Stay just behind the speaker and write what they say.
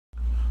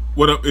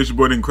What up? It's your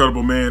boy, the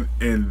Incredible Man,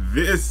 and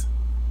this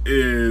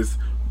is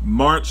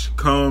March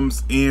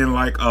Comes In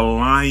Like a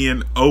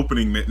Lion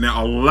opening.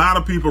 Now, a lot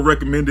of people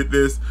recommended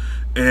this,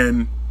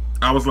 and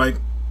I was like,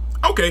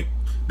 okay,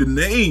 the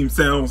name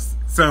sounds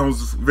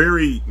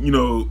very,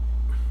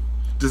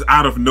 just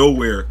out of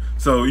nowhere.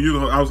 So,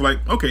 I was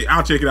like, okay,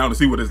 I'll check it out and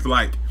see what it's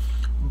like.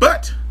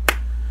 But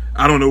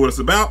I don't know what it's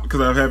about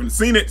because I haven't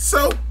seen it.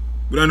 So,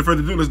 without any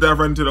further ado, let's dive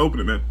right into the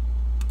opening, man.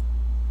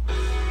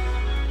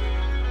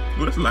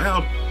 Oh, that's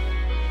loud.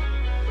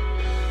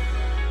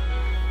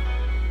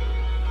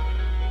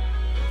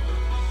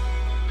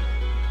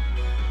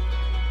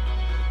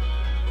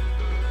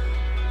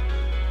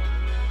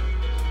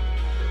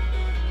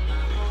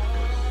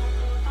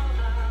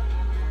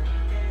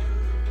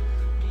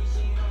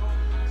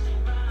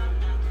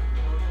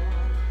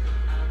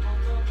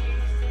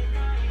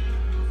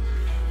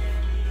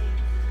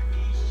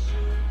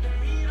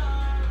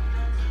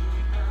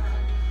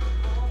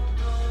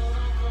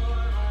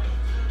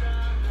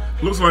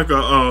 Looks like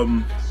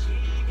a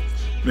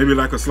maybe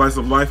like a slice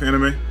of life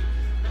anime.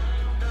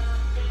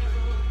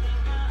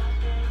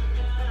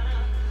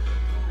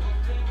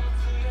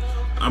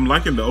 I'm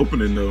liking the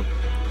opening though.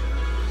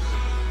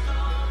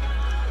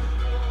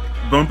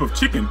 Bump of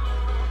chicken.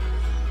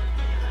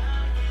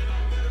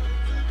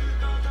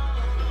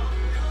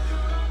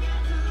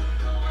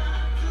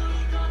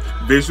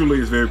 Visually,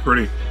 it's very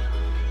pretty.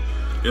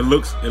 It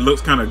looks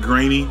kind of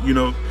grainy,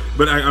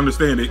 but I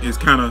understand it's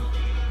kind of.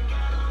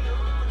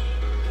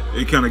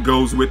 It kind of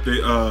goes with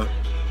the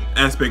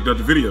aspect of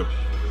the video.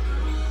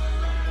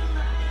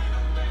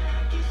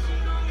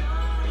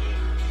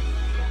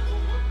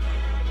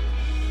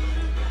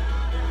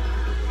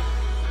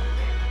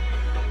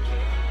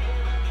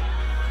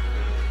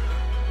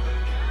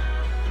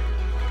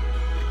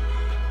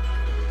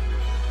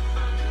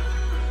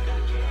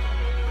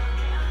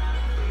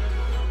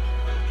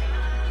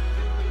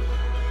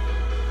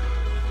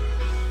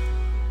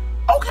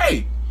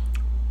 Okay,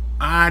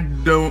 I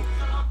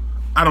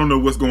don't know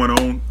what's going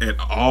on at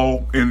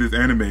all in this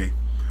anime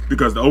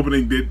because the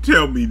opening didn't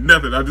tell me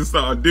nothing. I just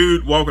saw a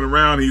dude walking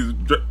around.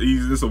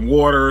 He's in some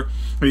water.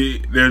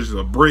 There's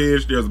a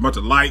bridge. There's a bunch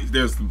of lights.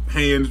 There's some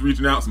hands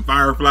reaching out, some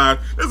fireflies.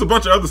 There's a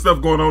bunch of other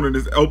stuff going on in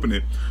this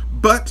opening.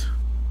 But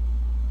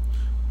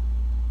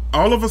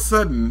all of a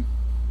sudden,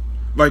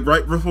 like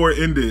right before it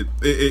ended,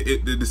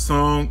 the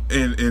song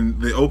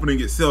and the opening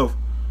itself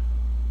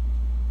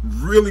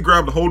really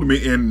grabbed a hold of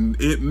me,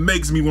 and it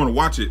makes me want to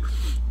watch it.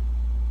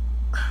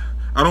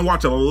 I don't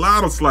watch a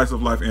lot of slice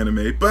of life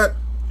anime, but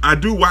I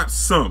do watch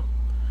some.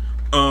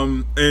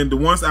 And the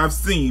ones I've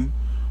seen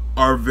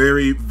are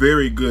very,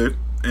 very good.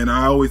 And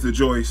I always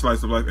enjoy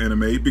slice of life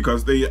anime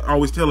because they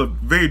always tell a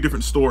very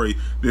different story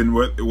than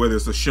whether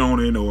it's a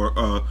shonen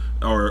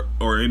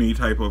or any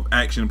type of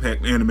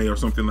action-packed anime or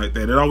something like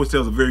that. It always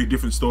tells a very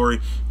different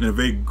story and a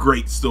very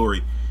great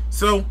story.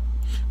 So,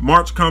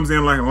 March Comes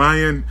In Like a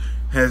Lion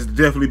has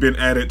definitely been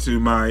added to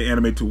my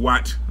anime to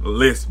watch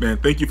list, man.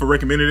 Thank you for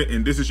recommending it,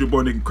 and this is your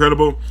boy, Nick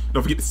Incredible.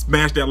 Don't forget to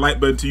smash that like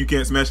button until you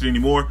can't smash it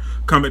anymore.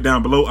 Comment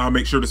down below. I'll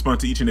make sure to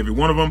respond to each and every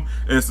one of them.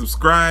 And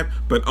subscribe,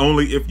 but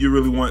only if you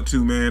really want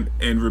to, man.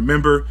 And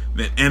remember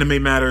that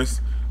anime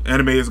matters,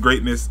 anime is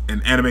greatness,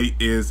 and anime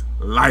is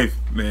life,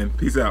 man.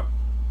 Peace out.